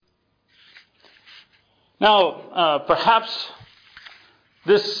Now, perhaps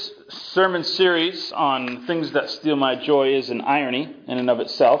this sermon series on things that steal my joy is an irony in and of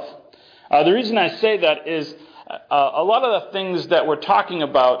itself. The reason I say that is a lot of the things that we're talking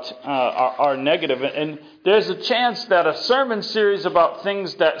about are negative, and there's a chance that a sermon series about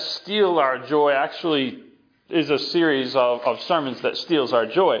things that steal our joy actually is a series of sermons that steals our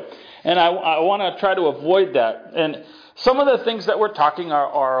joy. And I want to try to avoid that. And some of the things that we're talking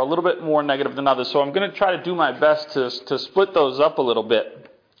are a little bit more negative than others, so I'm going to try to do my best to split those up a little bit.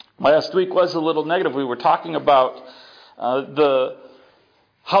 Last week was a little negative. We were talking about how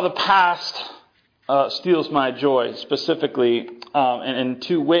the past steals my joy, specifically in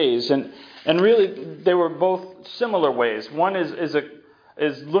two ways, and really they were both similar ways. One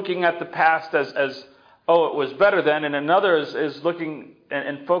is looking at the past as oh, it was better then, and another is looking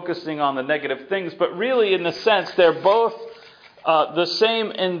and focusing on the negative things. But really, in a sense, they're both the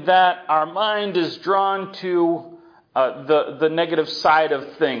same in that our mind is drawn to the negative side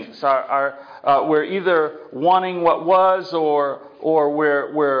of things. We're either wanting what was, or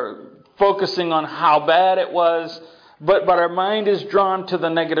we're focusing on how bad it was. But our mind is drawn to the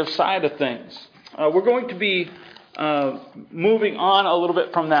negative side of things. We're going to be moving on a little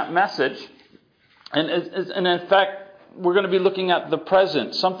bit from that message. And in fact, we're going to be looking at the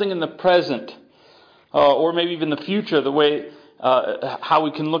present, something in the present, or maybe even the future, the way how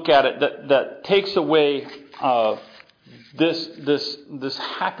we can look at it that takes away this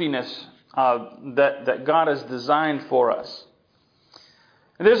happiness that God has designed for us.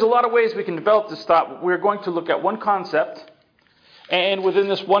 And there's a lot of ways we can develop this thought. We're going to look at one concept, and within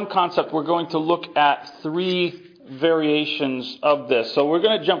this one concept, we're going to look at three variations of this. So we're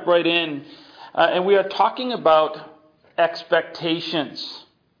going to jump right in. And we are talking about expectations.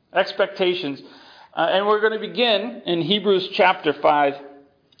 Expectations. And we're going to begin in Hebrews chapter 5.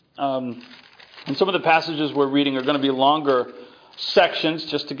 And some of the passages we're reading are going to be longer sections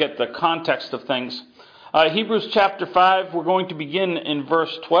just to get the context of things. Hebrews chapter 5, we're going to begin in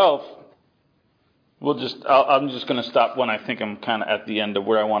verse 12. I'm just going to stop when I think I'm kind of at the end of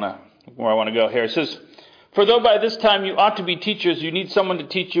where I want to go here. It says, "For though by this time you ought to be teachers, you need someone to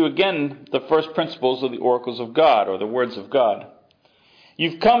teach you again the first principles of the oracles of God," or the words of God.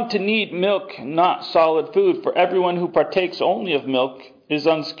 "You've come to need milk, not solid food, for everyone who partakes only of milk is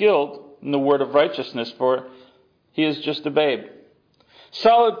unskilled in the word of righteousness, for he is just a babe.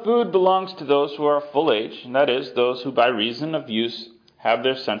 Solid food belongs to those who are of full age, and that is, those who by reason of use have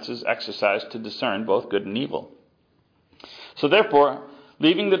their senses exercised to discern both good and evil. So therefore,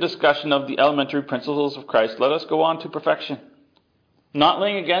 leaving the discussion of the elementary principles of Christ, let us go on to perfection, not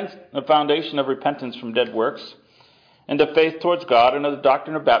laying against the foundation of repentance from dead works, and of faith towards God, and of the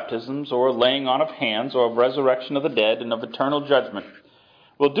doctrine of baptisms, or laying on of hands, or of resurrection of the dead, and of eternal judgment.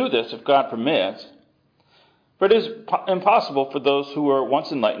 We'll do this if God permits. For it is impossible for those who are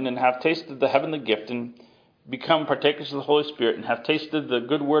once enlightened and have tasted the heavenly gift and become partakers of the Holy Spirit and have tasted the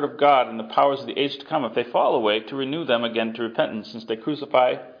good word of God and the powers of the age to come, if they fall away, to renew them again to repentance, since they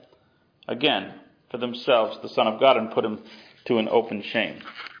crucify again for themselves the Son of God and put him to an open shame."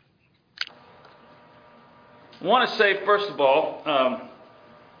 I want to say, first of all,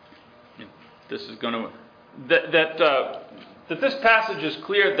 that this passage is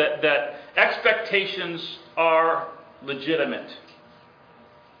clear that expectations are legitimate.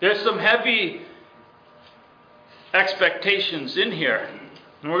 There's some heavy expectations in here,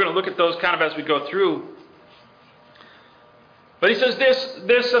 and we're going to look at those kind of as we go through. But he says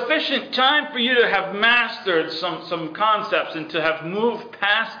there's sufficient time for you to have mastered some concepts and to have moved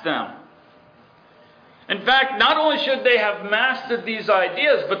past them. In fact, not only should they have mastered these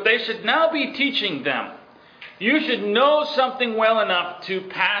ideas, but they should now be teaching them. You should know something well enough to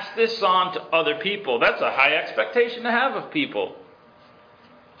pass this on to other people. That's a high expectation to have of people.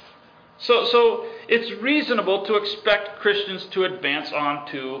 So it's reasonable to expect Christians to advance on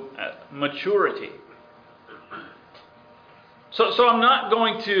to maturity. So I'm not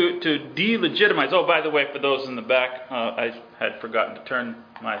going to delegitimize. Oh, by the way, for those in the back, I had forgotten to turn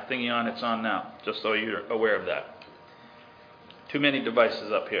my thingy on. It's on now, just so you're aware of that. Too many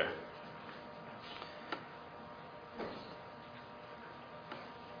devices up here.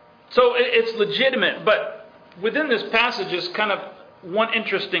 So it's legitimate, but within this passage is kind of one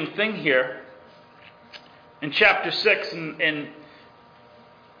interesting thing here. In chapter 6, and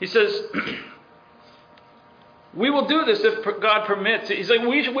he says, we will do this if God permits. He's like,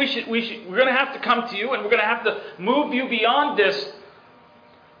 we're going to have to come to you, and we're going to have to move you beyond this.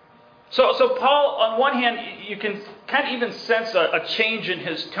 So Paul, on one hand, you can kind of even sense a change in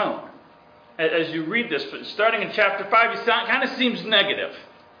his tone as you read this. Starting in chapter 5, he kind of seems negative.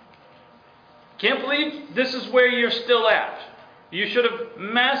 Can't believe this is where you're still at. You should have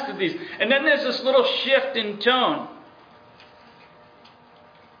mastered these. And then there's this little shift in tone.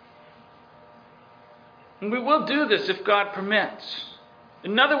 And we will do this if God permits.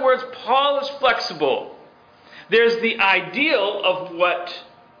 In other words, Paul is flexible. There's the ideal of what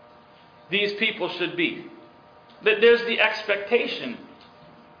these people should be. There's the expectation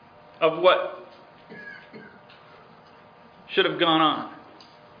of what should have gone on.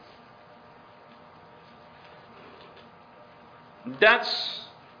 That's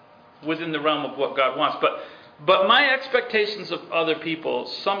within the realm of what God wants. But my expectations of other people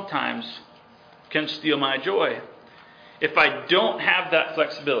sometimes can steal my joy. If I don't have that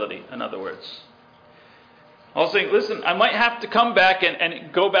flexibility, in other words. I'll say, listen, I might have to come back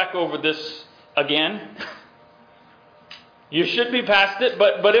and go back over this again. You should be past it,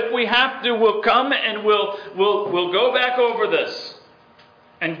 but if we have to, we'll come and we'll go back over this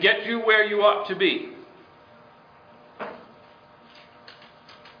and get you where you ought to be.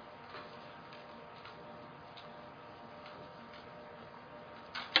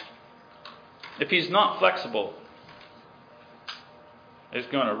 If he's not flexible, it's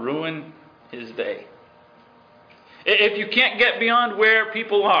going to ruin his day. If you can't get beyond where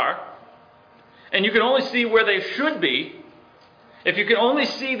people are, and you can only see where they should be, if you can only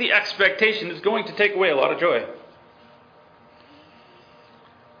see the expectation, it's going to take away a lot of joy.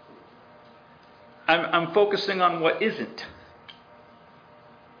 I'm focusing on what isn't.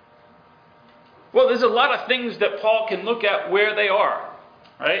 Well, there's a lot of things that Paul can look at where they are,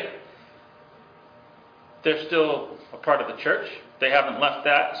 right? They're still a part of the church. They haven't left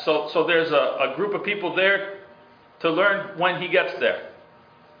that. So there's a group of people there to learn when he gets there.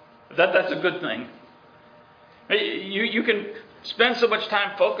 That's a good thing. You can spend so much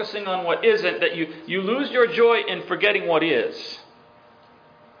time focusing on what isn't that you lose your joy in forgetting what is.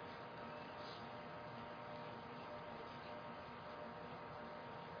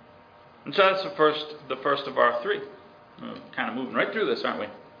 And so that's the first of our three. We're kind of moving right through this, aren't we?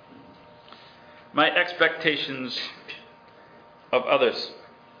 My expectations of others.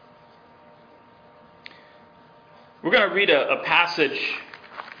 We're going to read a passage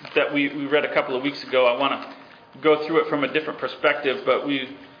that we read a couple of weeks ago. I want to go through it from a different perspective, but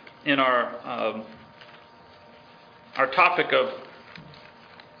in our topic of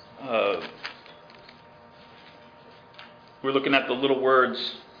we're looking at the little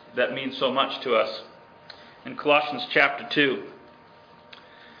words that mean so much to us. In Colossians chapter 2,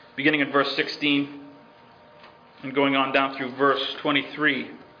 beginning in verse 16 and going on down through verse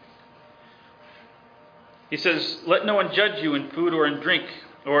 23. He says, "Let no one judge you in food or in drink,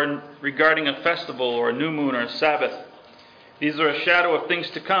 or in regarding a festival or a new moon or a Sabbath. These are a shadow of things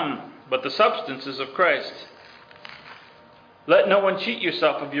to come, but the substance is of Christ. Let no one cheat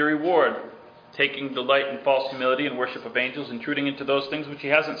yourself of your reward, taking delight in false humility and worship of angels, intruding into those things which he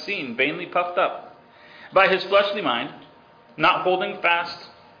hasn't seen, vainly puffed up by his fleshly mind, not holding fast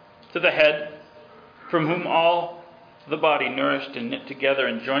to the head, from whom all the body, nourished and knit together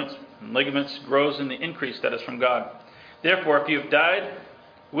in joints and ligaments, grows in the increase that is from God. Therefore, if you have died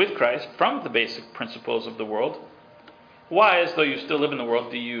with Christ from the basic principles of the world, why, as though you still live in the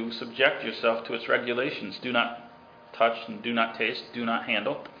world, do you subject yourself to its regulations? Do not touch and do not taste, do not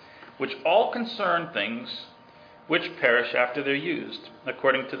handle, which all concern things which perish after they're used,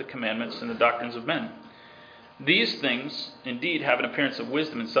 according to the commandments and the doctrines of men. These things indeed have an appearance of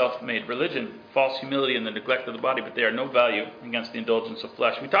wisdom and self-made religion, false humility and the neglect of the body, but they are no value against the indulgence of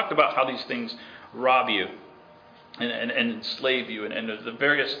flesh." We talked about how these things rob you and enslave you, and the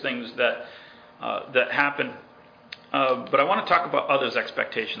various things that happen. But I want to talk about others'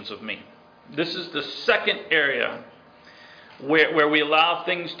 expectations of me. This is the second area where we allow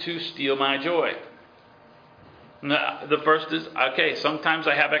things to steal my joy. The first is, okay, sometimes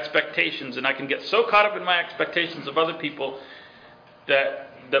I have expectations, and I can get so caught up in my expectations of other people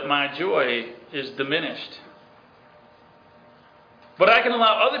that my joy is diminished. But I can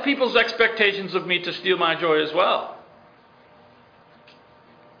allow other people's expectations of me to steal my joy as well.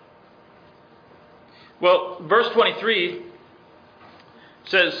 Well, verse 23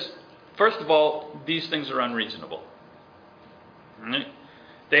 says, first of all, these things are unreasonable. Right?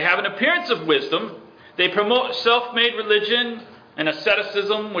 They have an appearance of wisdom. They promote self-made religion and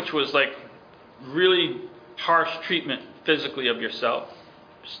asceticism, which was like really harsh treatment physically of yourself,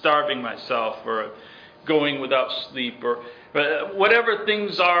 starving myself or going without sleep or whatever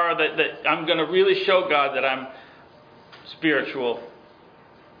things are that I'm going to really show God that I'm spiritual.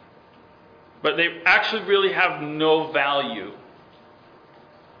 But they actually really have no value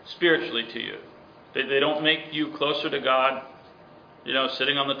spiritually to you. They don't make you closer to God. You know,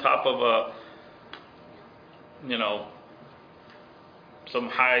 sitting on the top of some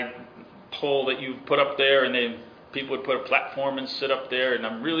high pole that you put up there, and then people would put a platform and sit up there, and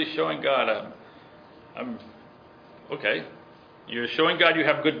I'm really showing God. I'm okay. You're showing God you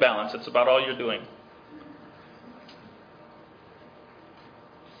have good balance. That's about all you're doing.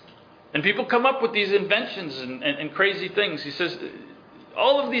 And people come up with these inventions and crazy things. He says,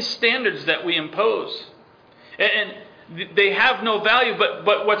 all of these standards that we impose, and they have no value,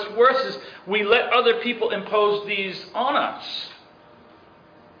 but what's worse is we let other people impose these on us.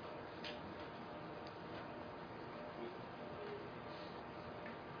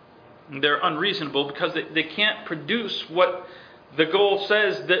 And they're unreasonable because they can't produce what the goal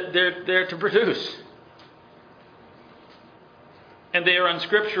says that they're there to produce. And they are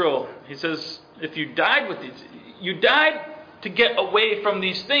unscriptural. He says, if you died with these, you died to get away from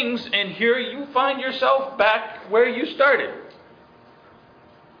these things, and here you find yourself back where you started.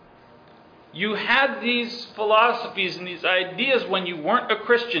 You had these philosophies and these ideas when you weren't a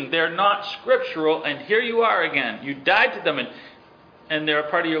Christian. They're not scriptural, and here you are again. You died to them, and they're a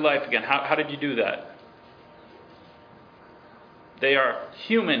part of your life again. How did you do that? They are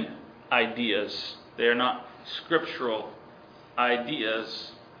human ideas. They are not scriptural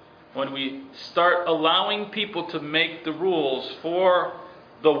ideas. When we start allowing people to make the rules for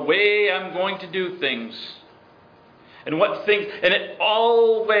the way I'm going to do things, and it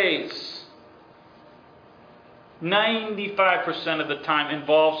always, 95% of the time,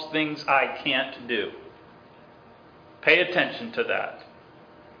 involves things I can't do. Pay attention to that.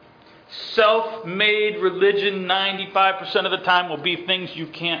 Self-made religion 95% of the time will be things you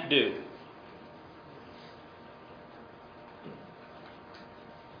can't do.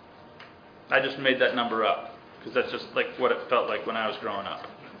 I just made that number up because that's just like what it felt like when I was growing up.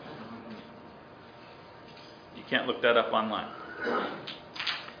 You can't look that up online.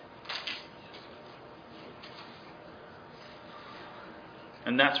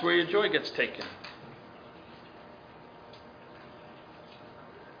 And that's where your joy gets taken.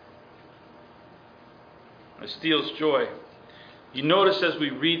 It steals joy. You notice as we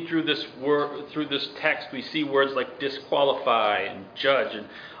read through this text, we see words like disqualify and judge and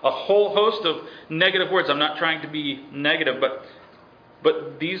a whole host of negative words. I'm not trying to be negative,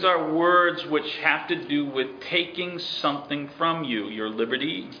 but these are words which have to do with taking something from you, your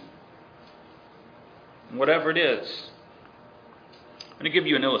liberty, whatever it is. I'm going to give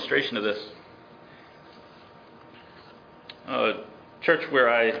you an illustration of this. Church where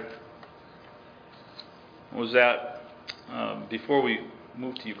I was at before we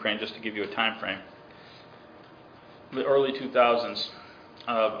moved to Ukraine, just to give you a time frame, the early 2000s,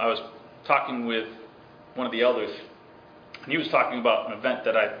 I was talking with one of the elders, and he was talking about an event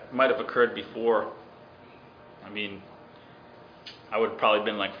that might have occurred before. I mean, I would have probably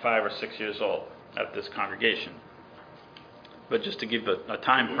been like 5 or 6 years old at this congregation. But just to give a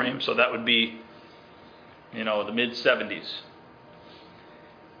time frame, so that would be, the mid-70s.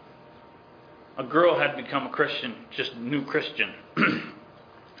 A girl had become a Christian, just new Christian,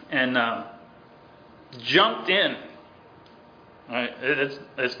 and jumped in. Right?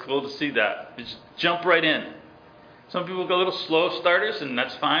 It's cool to see that. Just jump right in. Some people go a little slow starters, and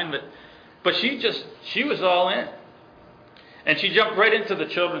that's fine, but she was all in. And she jumped right into the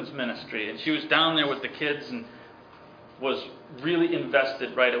children's ministry, and she was down there with the kids and was really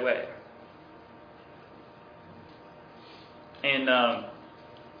invested right away. And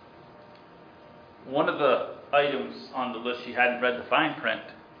one of the items on the list, she hadn't read the fine print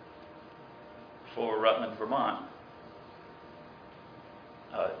for Rutland, Vermont.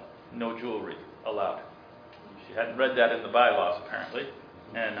 No jewelry allowed. She hadn't read that in the bylaws, apparently.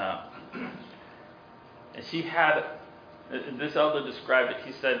 And she had, this elder described it,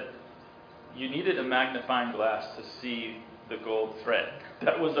 he said, you needed a magnifying glass to see the gold thread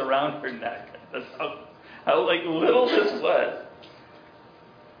that was around her neck. That's how little this was.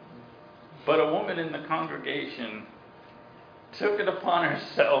 But a woman in the congregation took it upon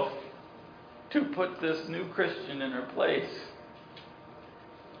herself to put this new Christian in her place.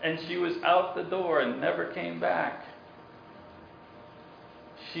 And she was out the door and never came back.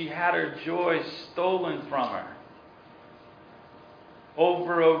 She had her joy stolen from her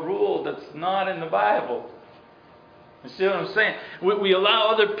over a rule that's not in the Bible. You see what I'm saying? We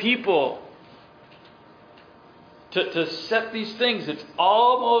allow other people to set these things. It's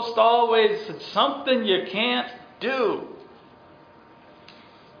almost always something you can't do.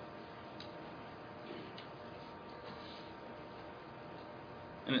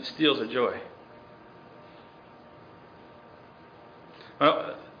 And it steals our joy.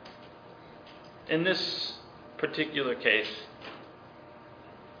 Well, in this particular case,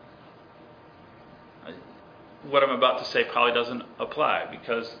 what I'm about to say probably doesn't apply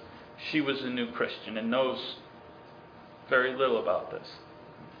because she was a new Christian and knows very little about this.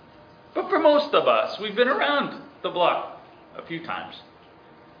 But for most of us, we've been around the block a few times.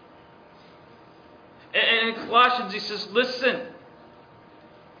 And in Colossians, he says, listen,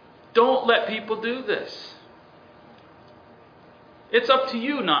 don't let people do this. It's up to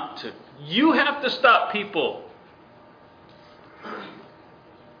you not to. You have to stop people.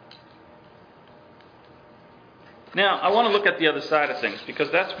 Now, I want to look at the other side of things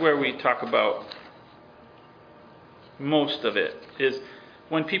because that's where we talk about most of it, is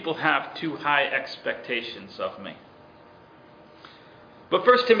when people have too high expectations of me. But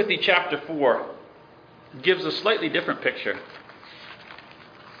 1 Timothy chapter 4 gives a slightly different picture.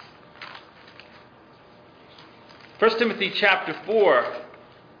 1 Timothy chapter 4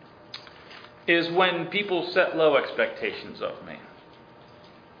 is when people set low expectations of me.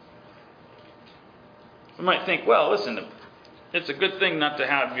 You might think, well, listen, it's a good thing not to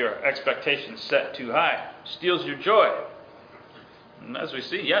have your expectations set too high. It steals your joy. And as we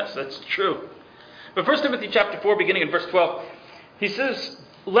see, yes, that's true. But 1 Timothy chapter 4, beginning in verse 12, he says,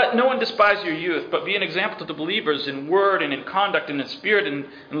 let no one despise your youth, but be an example to the believers in word and in conduct and in spirit and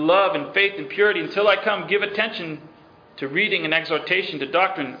in love and faith and purity. Until I come, give attention to reading and exhortation, to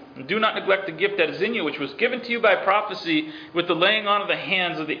doctrine. And do not neglect the gift that is in you, which was given to you by prophecy with the laying on of the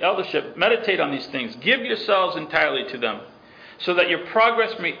hands of the eldership. Meditate on these things. Give yourselves entirely to them, so that your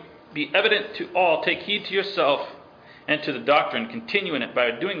progress may be evident to all. Take heed to yourself and to the doctrine. Continue in it. By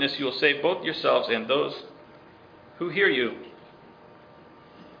doing this, you will save both yourselves and those who hear you.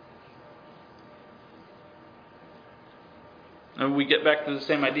 And we get back to the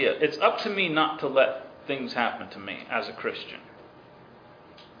same idea. It's up to me not to let things happen to me as a Christian.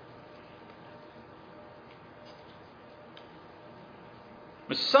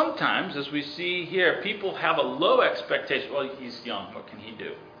 But sometimes, as we see here, people have a low expectation. Well, he's young. What can he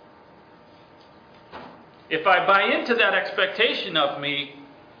do? If I buy into that expectation of me,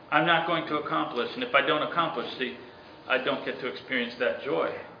 I'm not going to accomplish. And if I don't accomplish, I don't get to experience that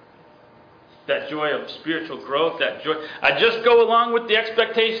joy. That joy of spiritual growth, that joy. I just go along with the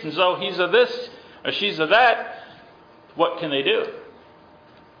expectations. Oh, he's of this or she's of that. What can they do?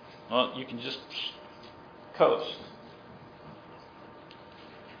 Well, you can just coast.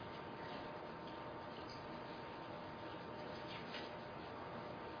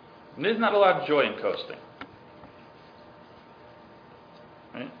 And there's not a lot of joy in coasting.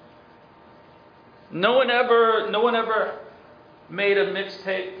 Right? No one ever made a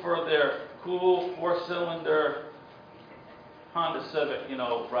mixtape for their cool 4-cylinder Honda Civic,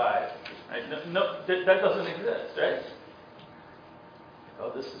 ride. Right? No, that doesn't exist, right?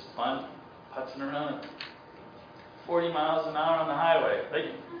 Oh, this is fun, putzing around at 40 miles an hour on the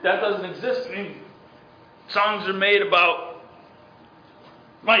highway. That doesn't exist. I mean, songs are made about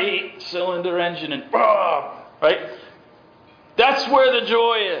my 8-cylinder engine and right? That's where the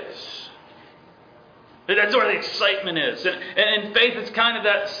joy is. That's where the excitement is. And in faith, it's kind of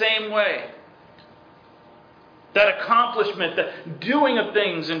that same way. That accomplishment, that doing of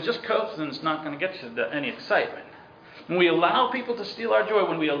things, and just coasting is not going to get you any excitement. When we allow people to steal our joy,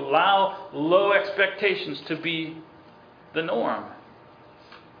 when we allow low expectations to be the norm.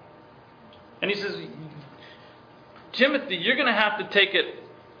 And he says, Timothy, you're going to have to take it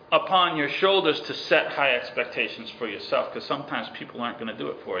upon your shoulders to set high expectations for yourself, because sometimes people aren't going to do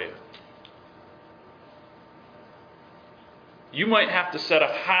it for you. You might have to set a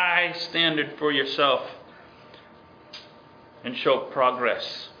high standard for yourself and show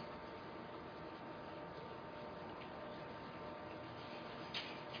progress.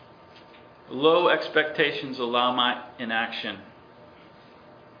 Low expectations allow my inaction.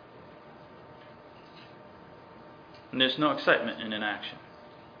 And there's no excitement in inaction.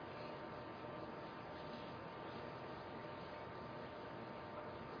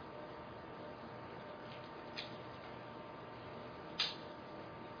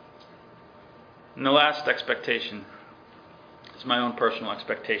 And the last expectation is my own personal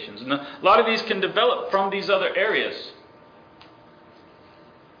expectations. And a lot of these can develop from these other areas.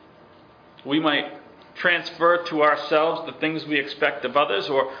 We might transfer to ourselves the things we expect of others,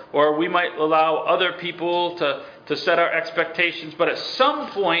 or we might allow other people to set our expectations. But at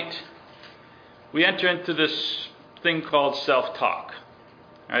some point, we enter into this thing called self-talk.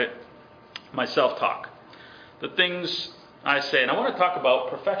 Right? My self-talk. The things I say. And I want to talk about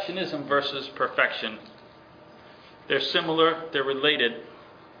perfectionism versus perfection. They're similar, they're related.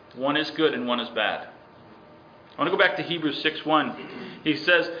 One is good and one is bad. I want to go back to Hebrews 6:1. He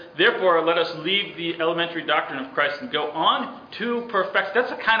says, therefore, let us leave the elementary doctrine of Christ and go on to perfection.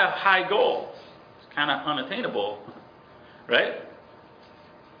 That's a kind of high goal. kind of unattainable, right?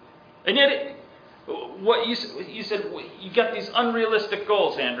 And yet, what you said, you got these unrealistic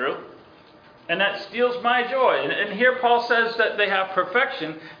goals, Andrew, and that steals my joy. And here Paul says that they have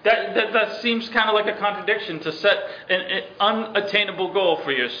perfection. That seems kind of like a contradiction to set an unattainable goal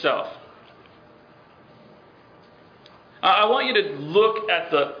for yourself. I want you to look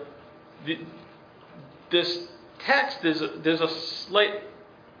at this text. There's a slight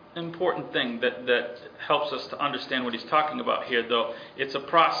important thing that helps us to understand what he's talking about here, though. It's a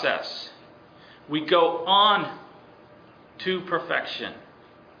process. We go on to perfection,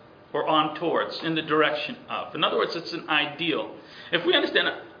 or on towards, in the direction of. In other words, it's an ideal. If we understand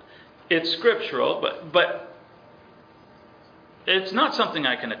it, it's scriptural, but it's not something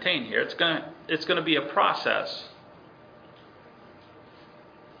I can attain here. It's going to be a process.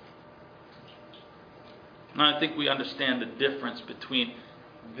 And I think we understand the difference between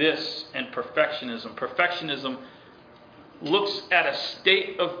this and perfectionism. Perfectionism looks at a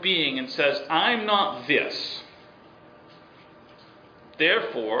state of being and says, I'm not this.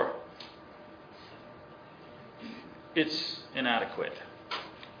 Therefore, it's inadequate.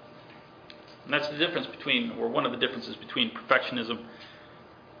 And that's the difference between, or one of the differences between perfectionism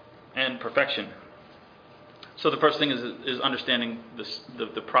and perfection. So the first thing is understanding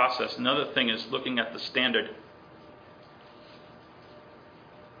the process. Another thing is looking at the standard.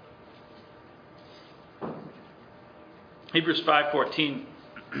 Hebrews 5:14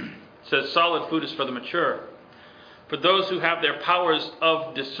 says, solid food is for the mature, for those who have their powers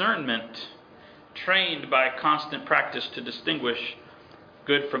of discernment trained by constant practice to distinguish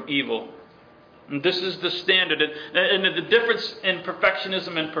good from evil. And this is the standard. And the difference in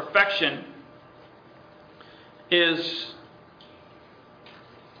perfectionism and perfection is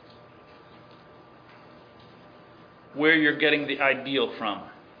where you're getting the ideal from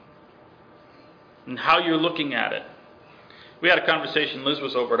and how you're looking at it. We had a conversation. Liz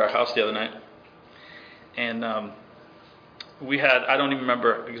was over at our house the other night, and I don't even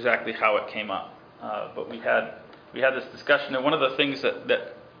remember exactly how it came up, but we had this discussion, and one of the things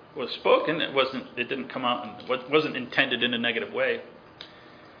that was spoken, it didn't come out and wasn't intended in a negative way.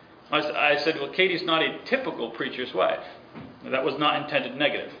 I said, well, Katie's not a typical preacher's wife. That was not intended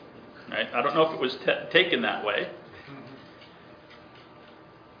negative, right? I don't know if it was taken that way.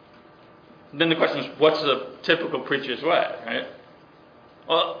 Then the question is, what's a typical preacher's wife, right?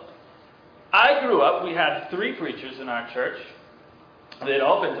 Well, I grew up, we had 3 preachers in our church. They'd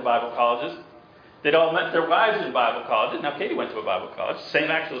all been to Bible colleges. They'd all met their wives in Bible colleges. Now, Katie went to a Bible college,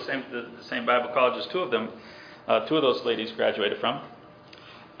 the same Bible college as 2 of them. 2 of those ladies graduated from.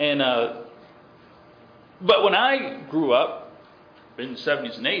 And but when I grew up in the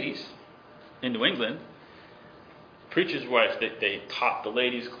 70s and 80s in New England, preachers' wives, they taught the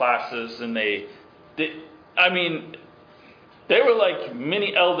ladies' classes, and they were like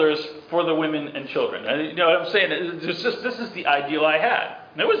mini elders for the women and children. And, you know what I'm saying? This is the ideal I had.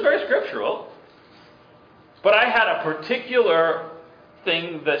 And it was very scriptural. But I had a particular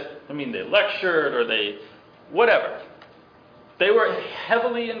thing that, they lectured or they, whatever. They were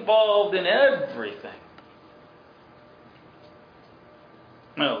heavily involved in everything.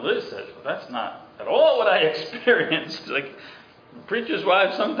 Well, Liz says, well, that's not at all what I experienced. Like, preachers'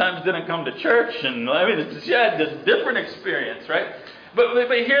 wives sometimes didn't come to church, and she had this different experience, right? But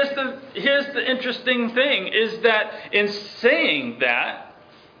here's the interesting thing, is that in saying that,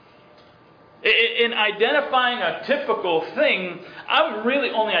 in identifying a typical thing, I'm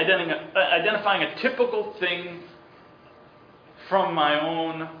really only identifying a typical thing from my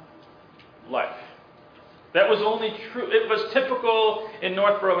own life. That was only true. It was typical in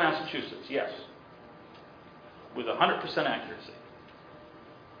Northborough, Massachusetts, yes, with 100% accuracy.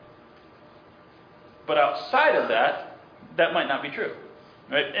 But outside of that, that might not be true,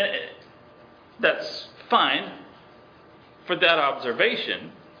 right? And that's fine for that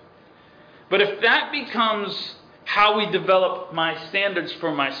observation. But if that becomes how we develop my standards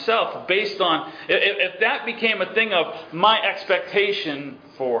for myself, based on, if that became a thing of my expectation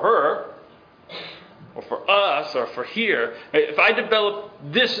for her, or for us, or for here, if I develop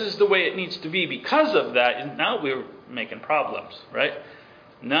this is the way it needs to be because of that, now we're making problems, right?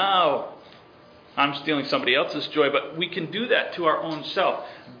 Now I'm stealing somebody else's joy, but we can do that to our own self,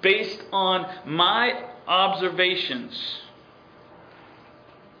 based on my observations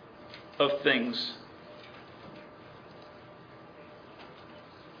of things.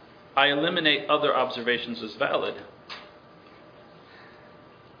 I eliminate other observations as valid.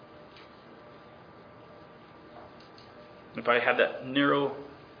 If I have that narrow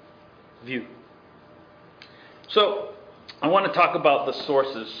view. So, I want to talk about the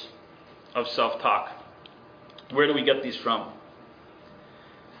sources of self-talk. Where do we get these from?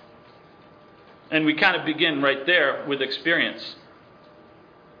 And we kind of begin right there with experience.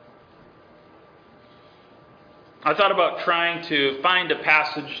 I thought about trying to find a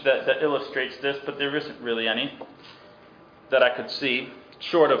passage that illustrates this, but there isn't really any that I could see,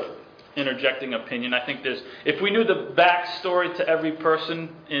 short of interjecting opinion. I think if we knew the backstory to every person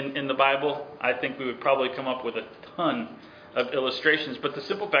in the Bible, I think we would probably come up with a ton of illustrations. But the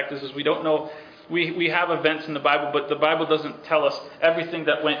simple fact is we don't know. We have events in the Bible, but the Bible doesn't tell us everything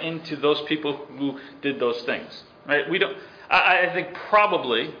that went into those people who did those things. Right? We don't. I think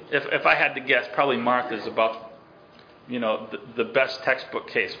probably, if I had to guess, probably Martha is about the best textbook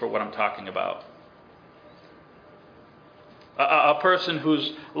case for what I'm talking about. A person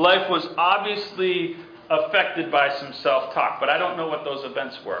whose life was obviously affected by some self-talk, but I don't know what those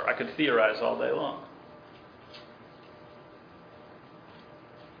events were. I could theorize all day long.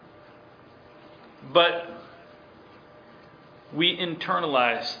 But we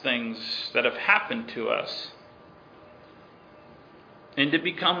internalize things that have happened to us, and it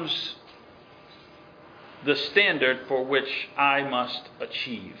becomes the standard for which I must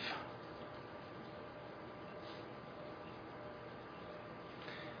achieve.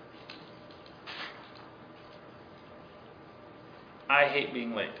 I hate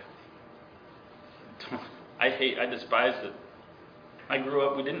being late. I despise it. I grew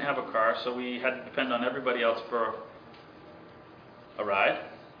up, we didn't have a car, so we had to depend on everybody else for a ride,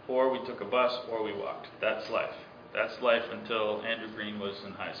 or we took a bus, or we walked. That's life. That's life until Andrew Green was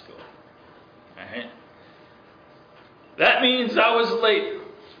in high school. Right? That means I was late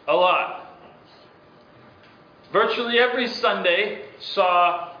a lot. Virtually every Sunday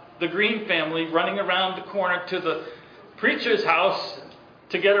saw the Green family running around the corner to the preacher's house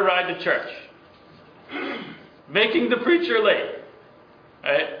to get a ride to church, making the preacher late.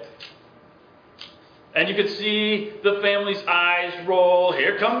 Right? And you could see the family's eyes roll.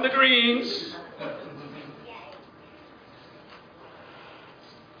 Here come the Greens.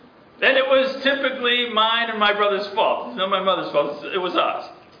 And it was typically mine and my brother's fault. It's not my mother's fault. It was us.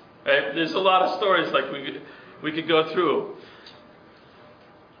 Right? There's a lot of stories like we could go through.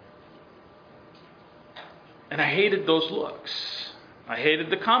 And I hated those looks. I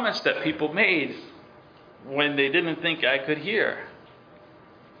hated the comments that people made when they didn't think I could hear.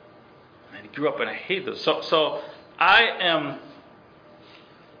 I grew up and I hate those. So I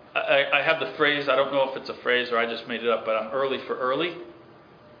have the phrase, I don't know if it's a phrase or I just made it up, but I'm early for early.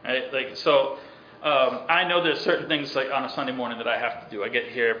 Right? I know there's certain things like on a Sunday morning that I have to do. I get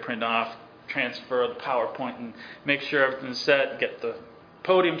here, print off, transfer the PowerPoint, and make sure everything's set, get the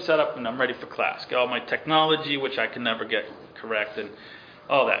podium set up, and I'm ready for class. Get all my technology, which I can never get correct, and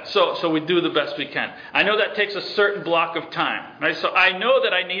all that. So we do the best we can. I know that takes a certain block of time. Right? So I know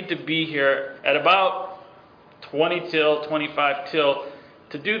that I need to be here at about 20 till, 25 till,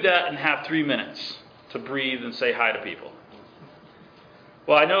 to do that and have 3 minutes to breathe and say hi to people.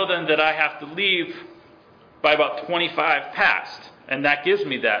 Well, I know then that I have to leave by about 25 past, and that gives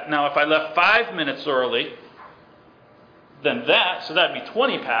me that. Now, if I left 5 minutes early, then so that'd be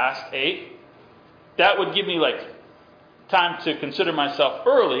 20 past 8. That would give me time to consider myself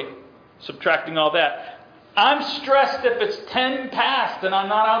early, subtracting all that. I'm stressed if it's 10 past and I'm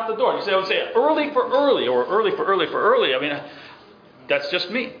not out the door. I would say early for early, or early for early for early. I mean, that's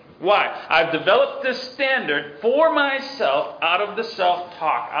just me. Why? I've developed this standard for myself out of the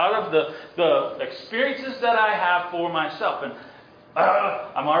self-talk, out of the experiences that I have for myself. And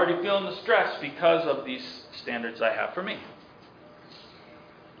I'm already feeling the stress because of these standards I have for me.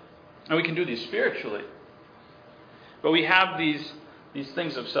 And we can do these spiritually. But we have these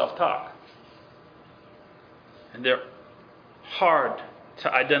things of self-talk. And they're hard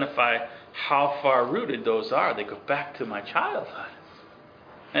to identify how far rooted those are. They go back to my childhood.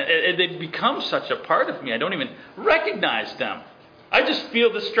 And they become such a part of me, I don't even recognize them. I just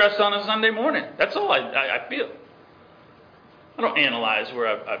feel the stress on a Sunday morning. That's all I feel. I don't analyze where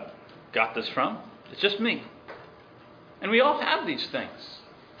I've got this from. It's just me. And we all have these things.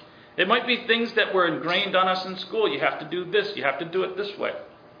 It might be things that were ingrained on us in school. You have to do this. You have to do it this way.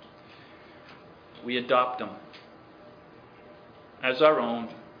 We adopt them as our own,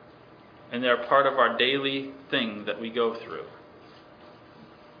 and they're part of our daily thing that we go through.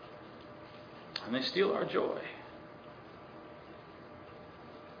 And they steal our joy.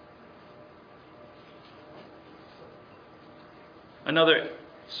 Another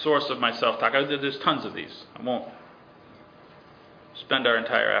source of my self-talk, there's tons of these. I won't spend our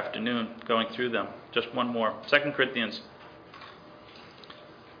entire afternoon going through them. Just one more. 2 Corinthians.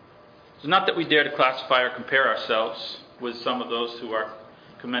 It's not that we dare to classify or compare ourselves with some of those who are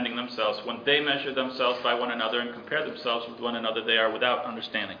commending themselves. When they measure themselves by one another and compare themselves with one another, they are without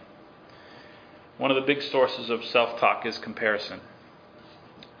understanding. One of the big sources of self-talk is comparison.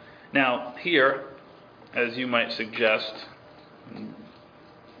 Now, here, as you might suggest,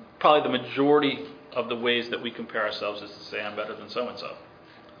 probably the majority of the ways that we compare ourselves is to say, I'm better than so-and-so.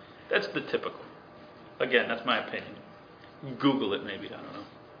 That's the typical. Again, that's my opinion. Google it maybe, I don't know.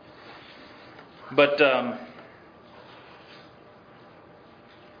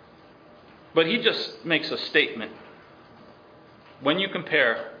 But he just makes a statement. When you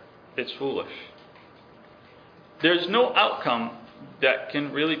compare, it's foolish. There's no outcome that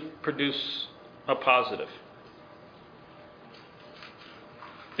can really produce a positive.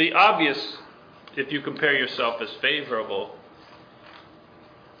 The obvious, if you compare yourself as favorable,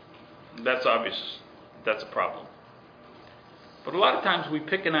 that's obvious. That's a problem. But a lot of times we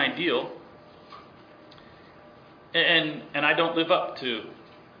pick an ideal, and I don't live up to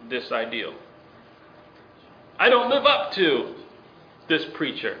this ideal. I don't live up to this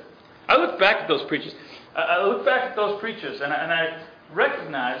preacher. I look back at those preachers. And I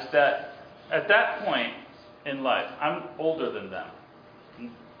recognize that at that point in life, I'm older than them,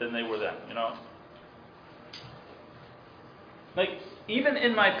 than they were then, Like, even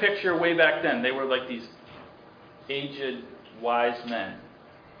in my picture way back then, they were like these aged, wise men,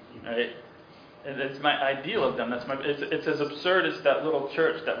 right? And it's my ideal of them. It's as absurd as that little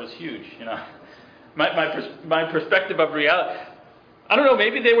church that was huge, My perspective of reality. I don't know.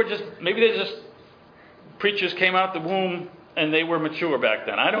 Maybe they just preachers came out the womb and they were mature back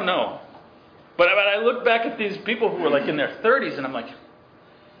then. I don't know. But I look back at these people who were like in their 30s, and I'm like,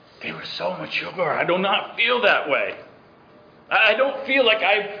 they were so mature. I do not feel that way. I don't feel like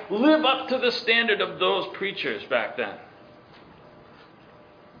I live up to the standard of those preachers back then.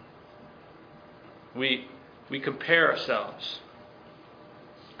 We compare ourselves,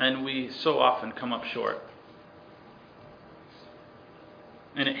 and we so often come up short.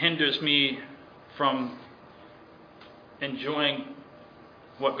 And it hinders me from enjoying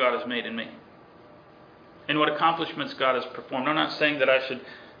what God has made in me and what accomplishments God has performed. I'm not saying that I should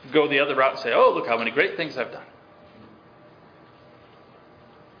go the other route and say, oh, look how many great things I've done.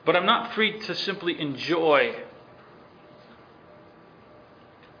 But I'm not free to simply enjoy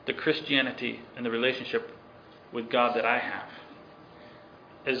the Christianity and the relationship with God that I have,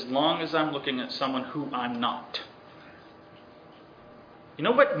 as long as I'm looking at someone who I'm not. You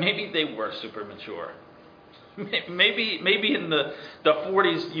know what? Maybe they were super mature. Maybe in the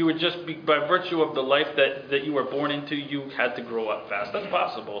 40s you would just be, by virtue of the life that you were born into, you had to grow up fast. That's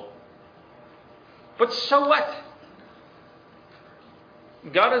possible. But so what?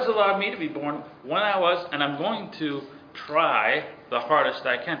 God has allowed me to be born when I was, and I'm going to try the hardest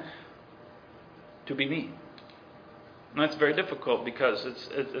I can to be me. And that's very difficult because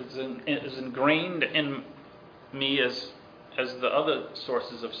it's ingrained in me as the other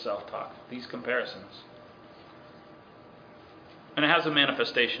sources of self-talk, these comparisons. And it has a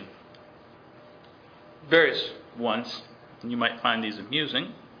manifestation. Various ones. And you might find these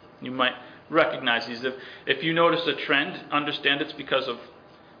amusing. You might recognize these. If you notice a trend, understand it's because of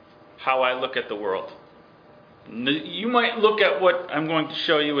how I look at the world. You might look at what I'm going to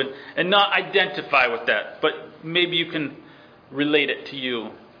show you and not identify with that, but maybe you can relate it to you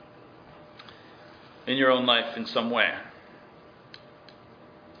in your own life in some way.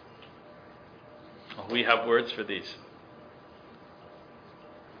 We have words for these.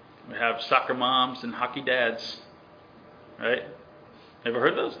 We have soccer moms and hockey dads, right? Ever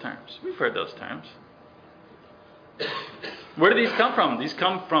heard those terms? We've heard those terms. Where do these come from? These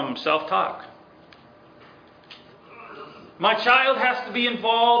come from self-talk. My child has to be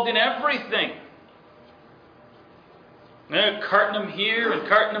involved in everything. They're carting them here and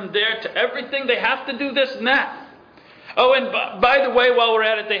carting them there to everything. They have to do this and that. Oh, and by the way, while we're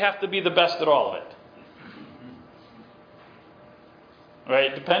at it, they have to be the best at all of it.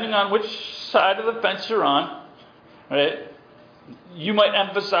 Right? Depending on which side of the fence you're on, right? You might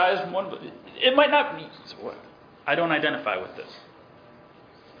emphasize one, it might not be. I don't identify with this.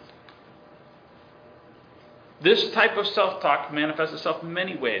 This type of self-talk manifests itself in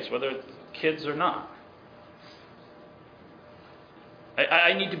many ways, whether it's kids or not.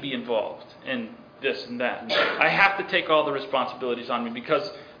 I need to be involved in this and that. I have to take all the responsibilities on me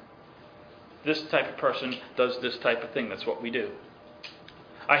because this type of person does this type of thing. That's what we do.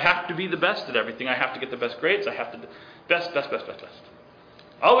 I have to be the best at everything. I have to get the best grades. I have to best.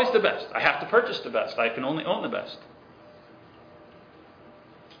 Always the best. I have to purchase the best. I can only own the best.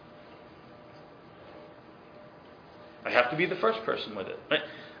 I have to be the first person with it. Right?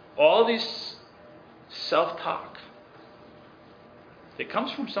 All these self-talk It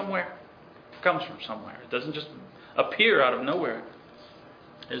comes from somewhere. It comes from somewhere. It doesn't just appear out of nowhere.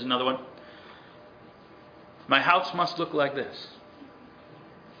 Here's another one. My house must look like this.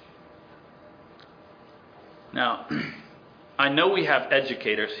 Now, I know we have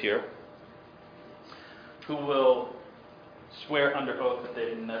educators here who will swear under oath that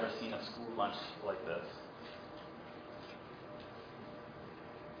they've never seen a school lunch like this.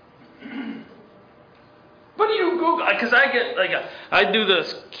 What do you Google? Because I do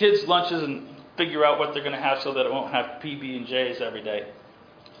the kids' lunches and figure out what they're going to have so that it won't have PB&Js every day.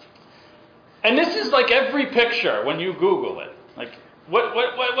 And this is like every picture when you Google it. Like,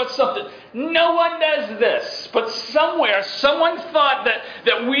 what's something? No one does this. But somewhere, someone thought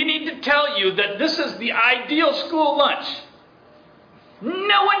that we need to tell you that this is the ideal school lunch.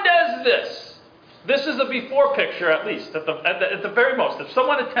 No one does this. This is the before picture, at least, at the very most. If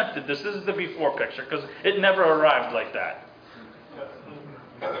someone attempted this is the before picture, because it never arrived like that.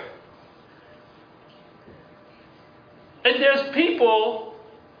 And there's people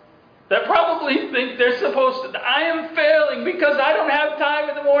that probably think they're supposed to. I am failing because I don't have time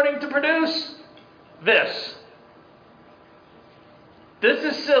in the morning to produce this. This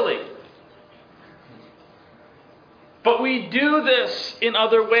is silly. But we do this in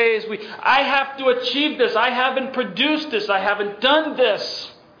other ways. I have to achieve this. I haven't produced this. I haven't done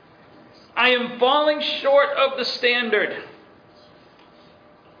this. I am falling short of the standard.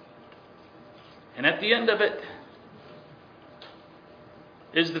 And at the end of it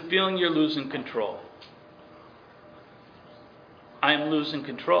is the feeling you're losing control. I'm losing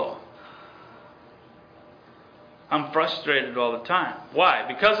control. I'm frustrated all the time. Why?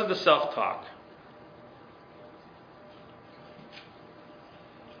 Because of the self-talk.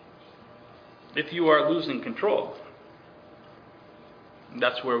 If you are losing control,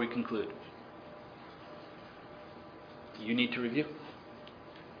 that's where we conclude. You need to review.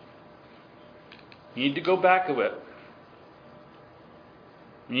 You need to go back a bit.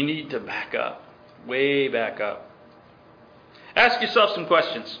 You need to back up. Way back up. Ask yourself some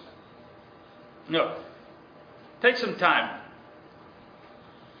questions. No. Take some time.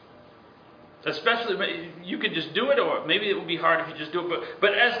 Especially, you could just do it, or maybe it would be hard if you just do it.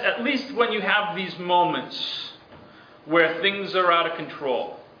 But at least when you have these moments where things are out of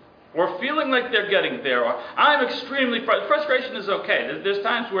control, or feeling like they're getting there, or I'm extremely frustrated. Frustration is okay. There's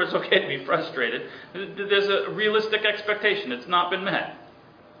times where it's okay to be frustrated. There's a realistic expectation. It's not been met.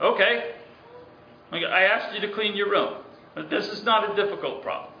 Okay. I asked you to clean your room. This is not a difficult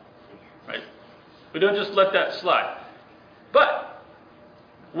problem. Right? We don't just let that slide. But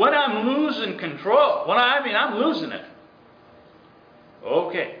when I'm losing control, I'm losing it.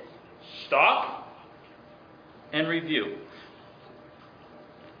 Okay. Stop and review.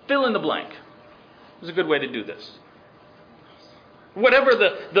 Fill in the blank. Is a good way to do this. Whatever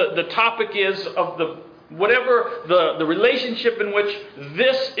the topic is of whatever the relationship in which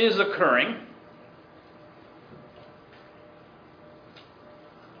this is occurring,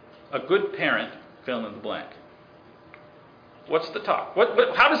 a good parent, fill in the blank. What's the talk?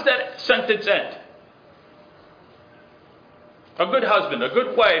 How does that sentence end? A good husband, a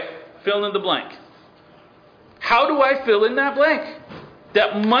good wife, fill in the blank. How do I fill in that blank?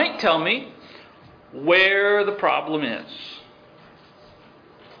 That might tell me where the problem is.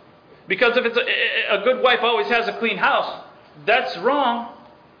 Because if it's a good wife always has a clean house, that's wrong.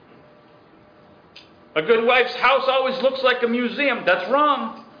 A good wife's house always looks like a museum, that's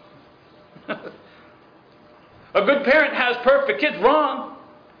wrong. A good parent has perfect kids, wrong.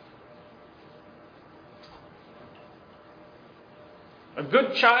 A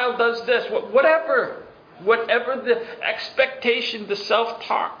good child does this, whatever the expectation, the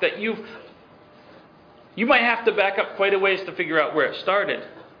self-talk that you might have to back up quite a ways to figure out where it started.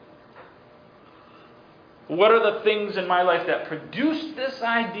 What are the things in my life that produced this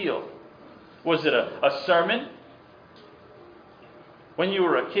ideal? Was it a sermon when you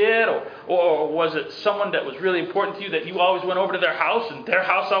were a kid? Or was it someone that was really important to you that you always went over to their house and their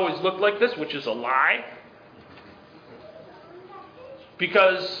house always looked like this, which is a lie?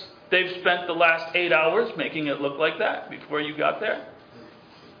 Because they've spent the last 8 hours making it look like that before you got there.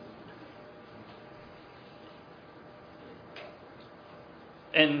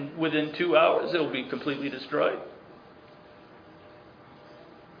 And within 2 hours, it'll be completely destroyed.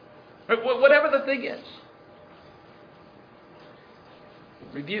 Whatever the thing is.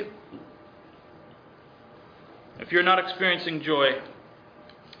 Review. If you're not experiencing joy,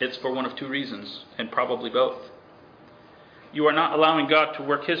 it's for one of two reasons, and probably both. You are not allowing God to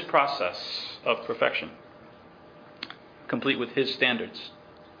work His process of perfection, complete with His standards.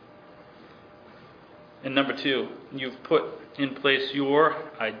 And number 2, you've put in place your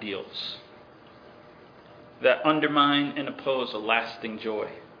ideals that undermine and oppose a lasting joy.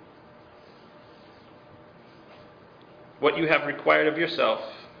 What you have required of yourself,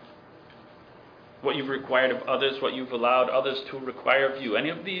 what you've required of others, what you've allowed others to require of you, any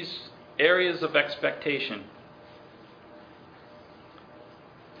of these areas of expectation,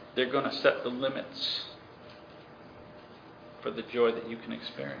 they're going to set the limits for the joy that you can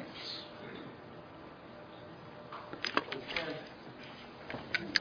experience.